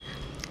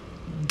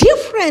Dear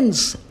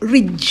friends,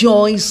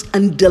 rejoice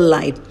and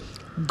delight.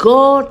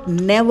 God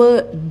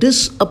never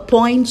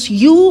disappoints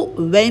you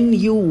when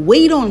you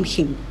wait on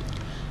Him.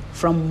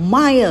 From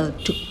mire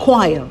to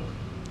choir.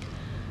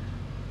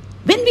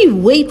 When we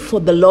wait for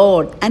the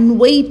Lord and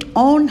wait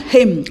on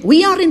Him,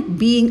 we aren't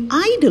being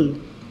idle.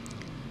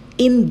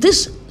 In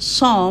this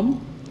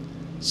Psalm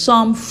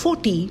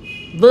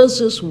 40,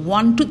 verses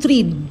 1 to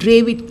 3,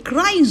 David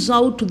cries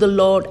out to the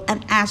Lord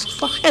and asks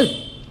for help.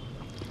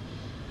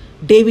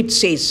 David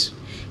says,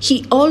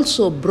 He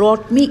also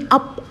brought me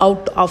up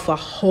out of a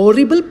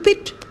horrible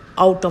pit,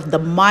 out of the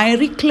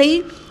miry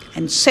clay,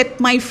 and set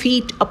my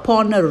feet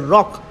upon a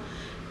rock,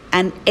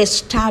 and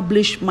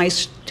established my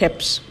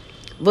steps.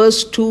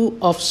 Verse 2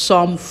 of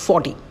Psalm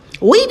 40.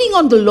 Waiting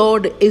on the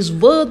Lord is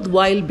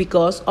worthwhile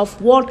because of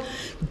what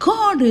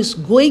God is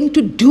going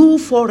to do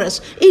for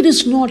us. It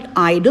is not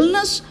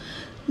idleness,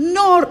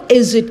 nor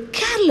is it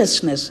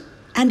carelessness.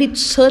 And it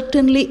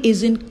certainly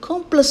isn't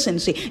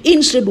complacency.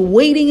 Instead,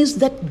 waiting is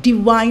that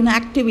divine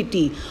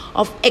activity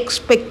of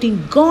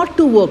expecting God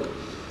to work.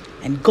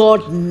 And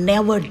God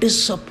never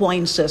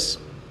disappoints us.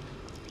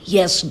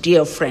 Yes,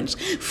 dear friends,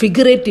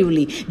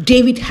 figuratively,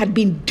 David had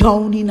been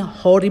down in a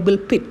horrible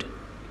pit.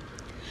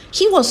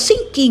 He was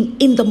sinking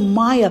in the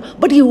mire,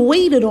 but he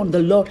waited on the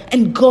Lord.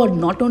 And God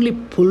not only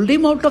pulled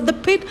him out of the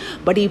pit,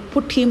 but He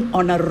put him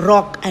on a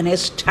rock and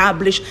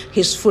established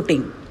his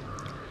footing.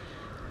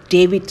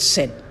 David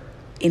said,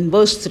 in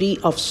verse 3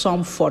 of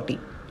Psalm 40,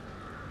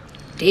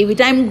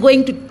 David, I'm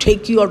going to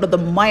take you out of the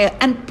mire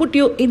and put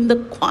you in the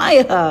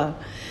choir.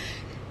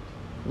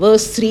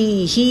 Verse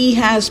 3, He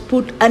has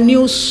put a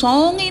new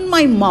song in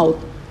my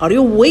mouth. Are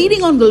you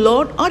waiting on the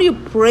Lord? Are you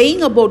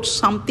praying about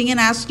something and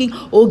asking,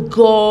 oh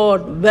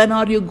God, when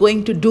are you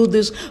going to do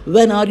this?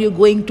 When are you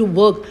going to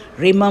work?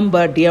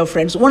 Remember, dear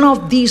friends, one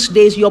of these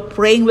days your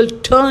praying will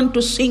turn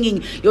to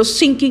singing. Your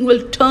sinking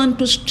will turn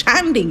to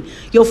standing.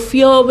 Your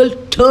fear will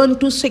turn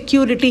to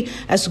security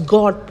as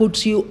God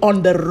puts you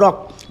on the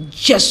rock.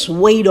 Just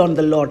wait on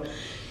the Lord.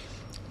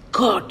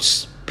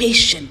 God's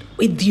patient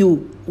with you.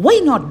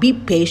 Why not be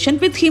patient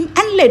with Him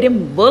and let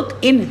Him work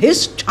in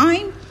His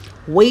time?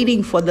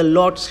 Waiting for the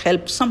Lord's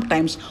help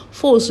sometimes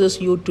forces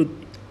you to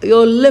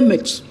your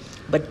limits.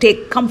 But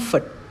take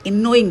comfort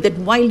in knowing that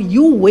while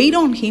you wait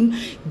on Him,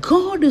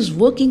 God is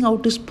working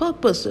out His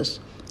purposes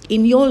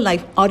in your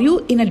life. Are you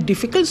in a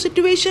difficult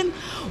situation,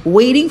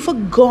 waiting for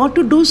God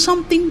to do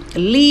something?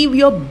 Leave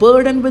your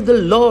burden with the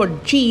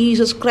Lord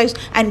Jesus Christ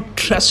and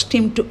trust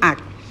Him to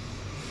act.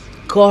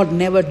 God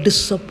never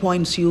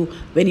disappoints you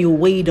when you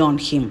wait on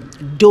Him.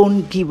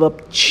 Don't give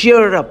up.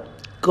 Cheer up.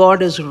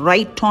 God is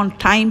right on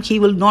time. He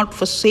will not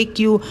forsake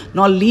you,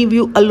 nor leave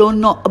you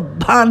alone, nor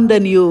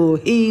abandon you.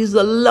 He is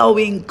a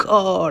loving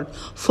God,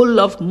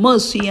 full of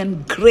mercy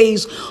and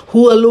grace,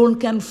 who alone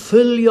can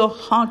fill your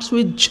hearts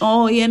with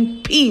joy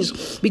and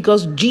peace,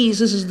 because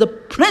Jesus is the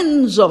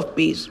Prince of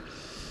Peace.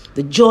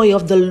 The joy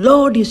of the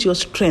Lord is your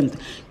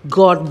strength.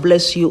 God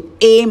bless you.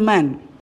 Amen.